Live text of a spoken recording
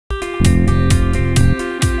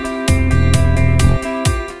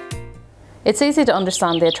It's easy to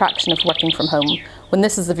understand the attraction of working from home when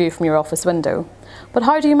this is the view from your office window. But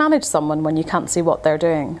how do you manage someone when you can't see what they're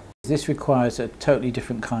doing? This requires a totally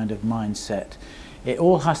different kind of mindset. It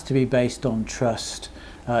all has to be based on trust.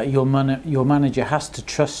 Your manager has to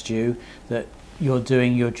trust you that you're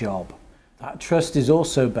doing your job. That trust is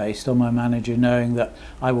also based on my manager knowing that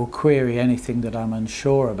I will query anything that I'm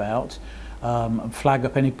unsure about and flag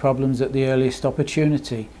up any problems at the earliest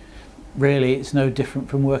opportunity. Really, it's no different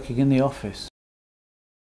from working in the office.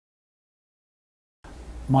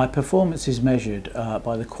 My performance is measured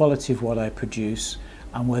by the quality of what I produce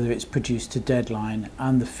and whether it's produced to deadline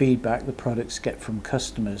and the feedback the products get from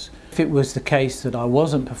customers. If it was the case that I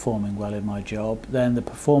wasn't performing well in my job, then the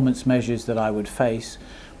performance measures that I would face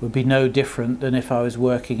would be no different than if I was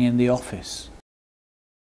working in the office.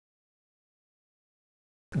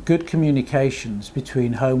 Good communications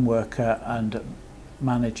between home worker and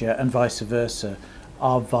manager and vice versa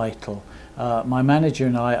are vital. My manager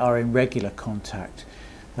and I are in regular contact.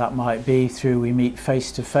 That might be through we meet face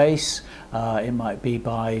to face, it might be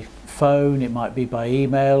by phone, it might be by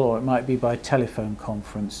email, or it might be by telephone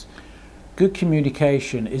conference. Good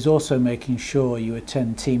communication is also making sure you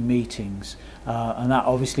attend team meetings, and that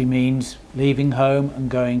obviously means leaving home and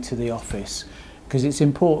going to the office, because it's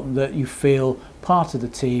important that you feel part of the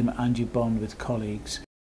team and you bond with colleagues.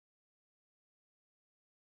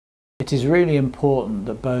 It is really important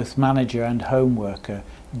that both manager and home worker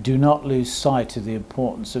do not lose sight of the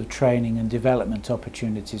importance of training and development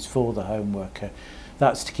opportunities for the home worker.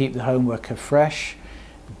 That's to keep the home worker fresh,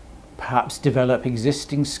 perhaps develop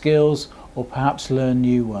existing skills, or perhaps learn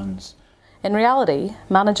new ones. In reality,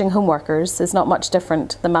 managing home workers is not much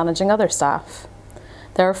different than managing other staff.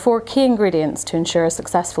 There are 4 key ingredients to ensure a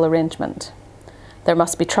successful arrangement. There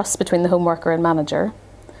must be trust between the home worker and manager,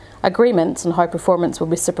 agreements on how performance will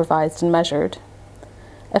be supervised and measured,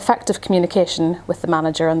 effective communication with the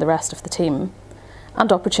manager and the rest of the team,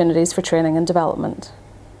 and opportunities for training and development.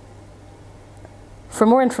 For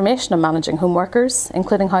more information on managing home workers,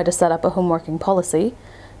 including how to set up a home working policy,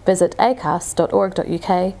 visit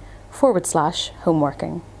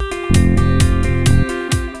acas.org.uk/homeworking.